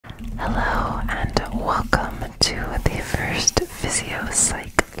Hello and welcome to the first Physio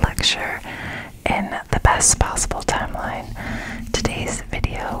Psych lecture in the best possible timeline. Today's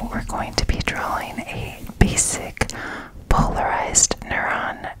video we're going to be drawing a basic polarized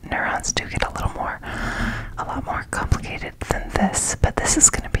neuron. Neurons do get a lot more complicated than this, but this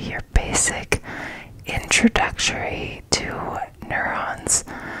is going to be your basic introductory to neurons.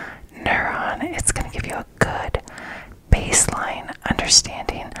 It's going to give you a good baseline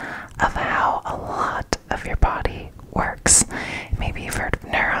understanding of how a lot of your body works. Maybe you've heard of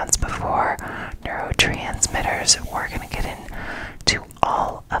neurons before, neurotransmitters. We're going to get into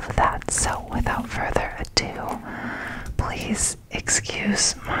all of that. So without further ado, please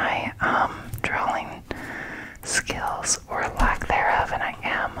excuse my drawing skills or lack thereof, and I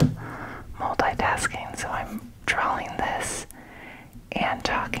am multitasking, so I'm drawing this and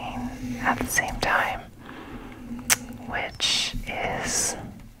talking at the same time, which is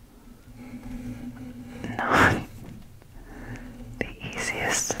not the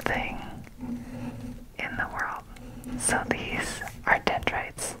easiest thing in the world. So these are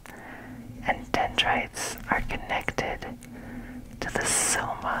dendrites, and dendrites are connected to the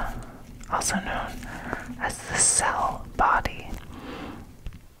soma, also known as the cell body.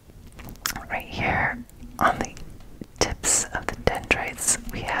 Right here on the tips of the dendrites,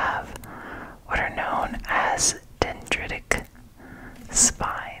 we have what are known as dendritic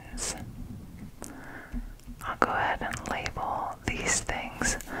spines. I'll go ahead and label these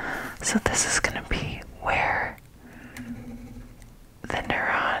things. So this is going to be where the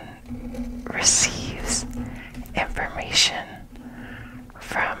neuron receives information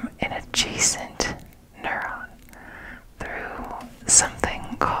from an adjacent neuron through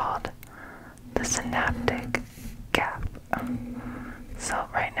something called the synaptic gap. So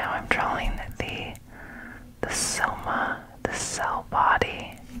right now I'm drawing the soma, the cell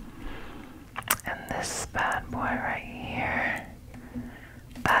body, and this bad boy right here,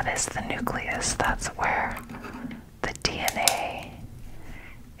 that is the nucleus. That's where the DNA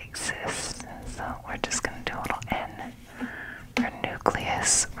exists. So we're just going to do a little N for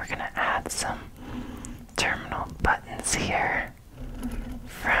nucleus. We're going to add some terminal buttons here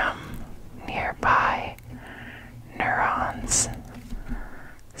from nearby neurons.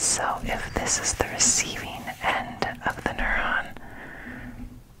 So if this is the receiving end of the neuron,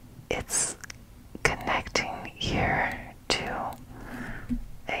 it's connecting here to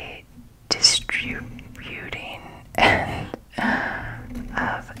a distributing end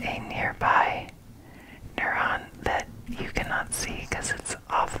of a nearby neuron that you cannot see because it's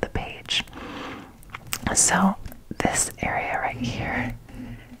off the page. So this area right here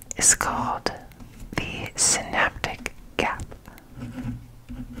is called the synaptic gap.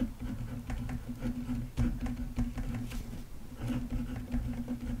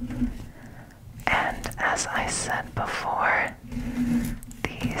 And as I said before,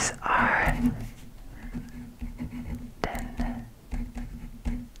 these are dendrites.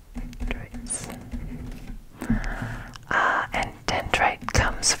 And dendrite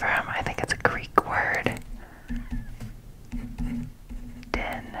comes from, I think it's a Greek word,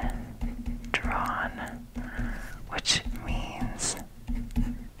 dendron, which means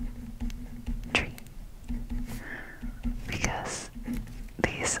tree, because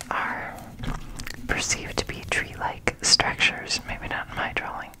these are perceived to be tree-like structures, maybe not in my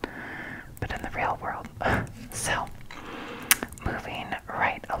drawing, but in the real world. So, moving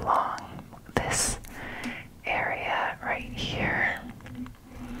right along, this area right here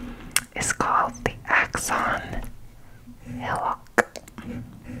is called the axon hillock.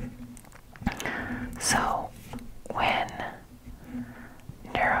 So, when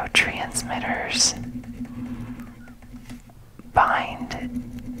neurotransmitters bind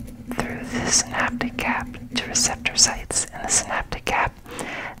through the synaptic gap to receptor sites in the synaptic gap,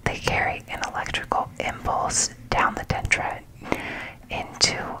 they carry an electrical impulse down the dendrite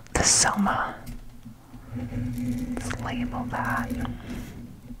into the soma. Let's label that.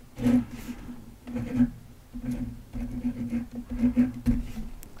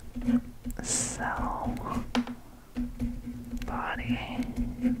 Cell body.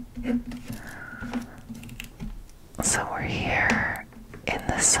 So we're here in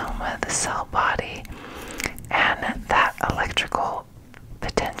the soma, the cell body, and that electrical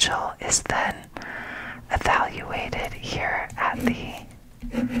potential is then evaluated here at the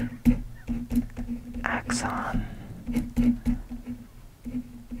axon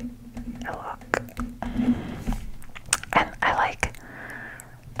hillock. And I like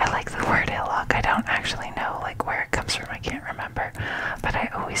the word hillock. I don't actually know like where it comes from. I can't remember, but I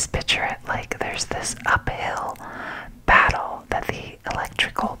always picture it like there's this uphill battle that the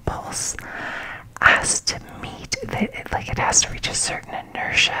electrical pulse has to meet, it has to reach a certain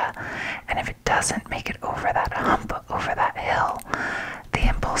inertia, and if it doesn't make it over that hump, over that hill, the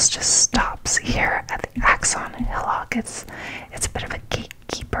impulse just stops here at the axon hillock. It's a bit of a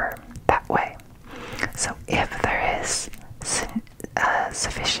gatekeeper that way. So if there is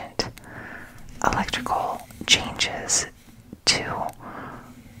sufficient electrical changes to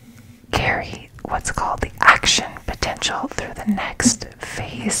carry what's called the action potential through the next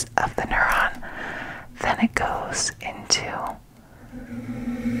phase of the neuron, then it goes into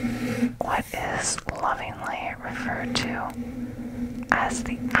what is lovingly referred to as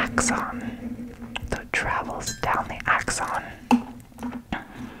the axon. So it travels down the axon.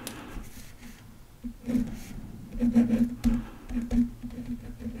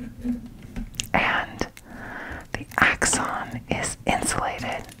 And the axon is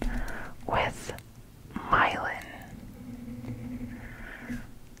insulated with myelin.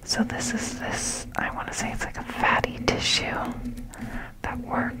 So this is I want to say it's like a fatty tissue that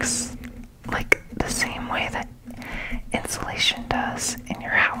works like the same way that insulation does in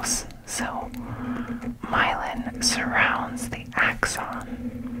your house. So myelin surrounds the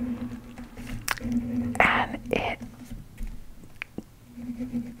axon, and it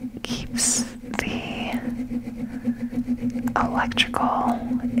keeps the electrical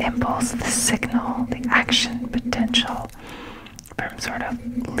impulse, the signal, the action potential from sort of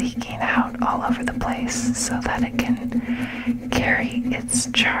leaking out all over the place so that it can carry its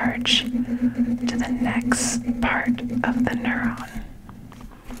charge to the next part of the neuron.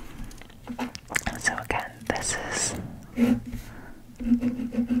 So again, this is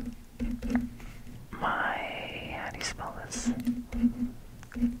how do you spell this?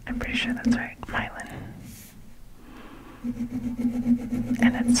 I'm pretty sure that's right, myelin.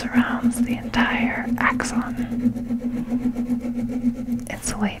 And it surrounds the entire axon,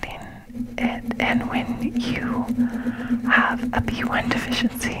 insulating it. And when you have a B1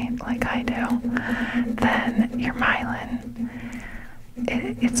 deficiency, like I do, then your myelin,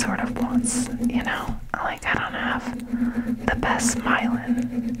 it sort of wants, like I don't have the best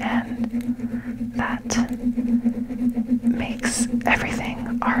myelin, and that makes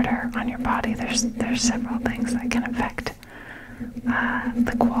everything harder on your body. There's several things that can affect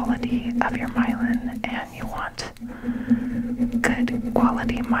the quality of your myelin, and you want good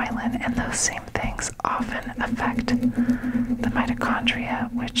quality myelin, and those same things often affect the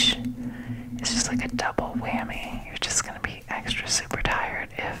mitochondria, which is just like a double whammy. You're just going to be extra super tired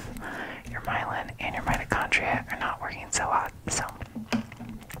if your myelin and your mitochondria are not working so hot. So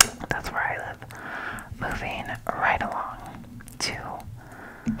that's where I live. Moving right along to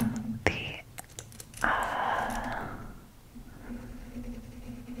the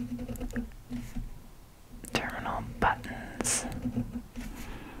terminal buttons.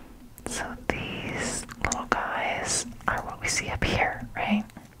 So these little guys are what we see up here, right?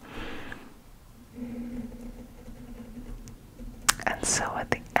 And so at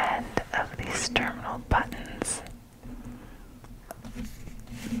the end of these terminal buttons,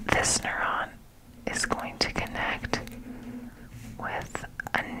 this neuron is going to connect with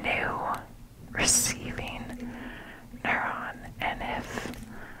a new receiving neuron. And if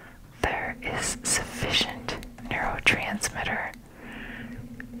there is sufficient neurotransmitter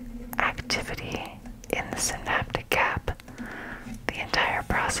activity in the synaptic gap, the entire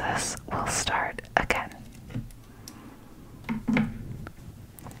process will start again.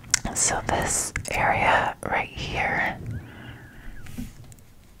 So this area right here,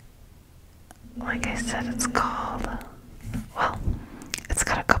 like I said, it's called, well, it's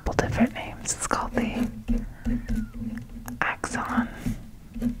got a couple different names. It's called the axon.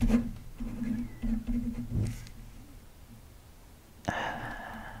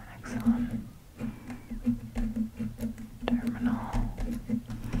 Axon terminal,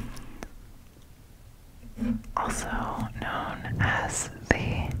 also known as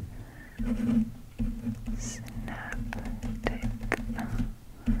the synaptic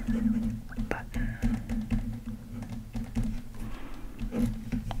button.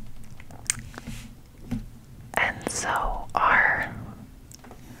 And so our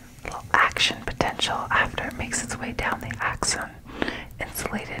little action potential, after it makes its way down the axon,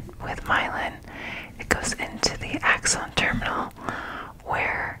 insulated with myelin, it goes into the axon terminal,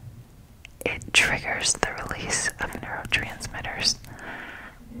 where it triggers the release of neurotransmitters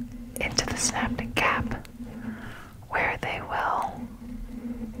into the synaptic gap, where they will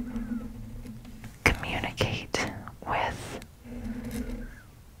communicate with.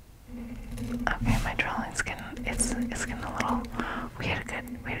 Okay, my drawing's getting it's getting a little. We had a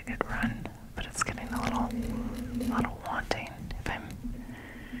good run, but it's getting a little wanting.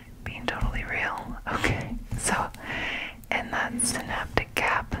 being totally real. Okay, so in that synaptic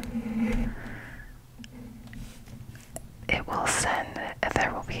gap, it will send,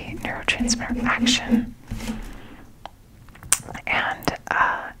 there will be neurotransmitter action. And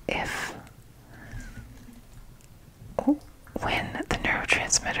if when the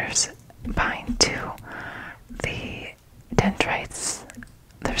neurotransmitters bind to the dendrites,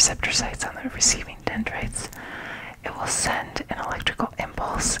 the receptor sites on the receiving dendrites, it will send an electrical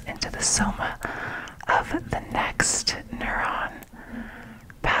impulse into the soma of the next neuron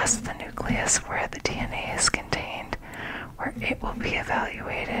past the nucleus where the DNA is contained, where it will be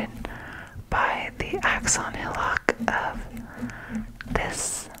evaluated by the axon hillock of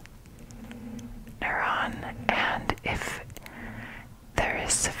this neuron, and if there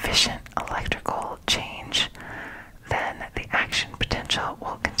is sufficient electrical change, then the action potential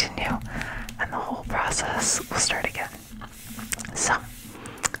will continue and the whole process will start again. So,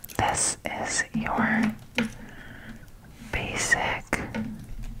 this is your basic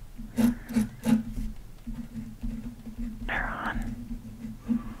neuron.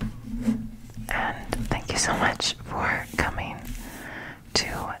 And thank you so much for coming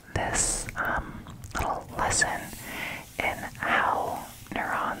to this little lesson in how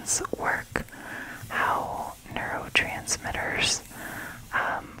neurons work, how neurotransmitters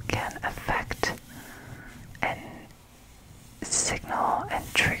can affect and signal and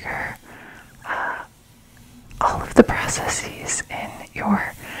trigger all of the processes in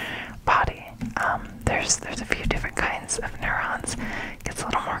your body. There's a few different kinds of neurons. It gets a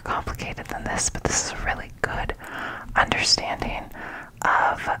little more complicated than this, but this is a really good understanding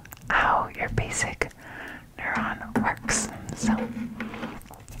of how your basic neuron works. So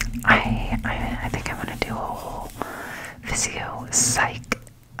I think I'm going to do a whole physio psych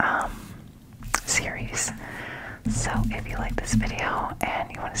series. So if you like this video and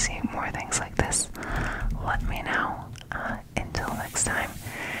you want to see more things like this, let me know. Until next time,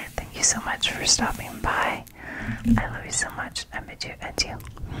 thank you so much for stopping by. I love you so much. I bid you adieu.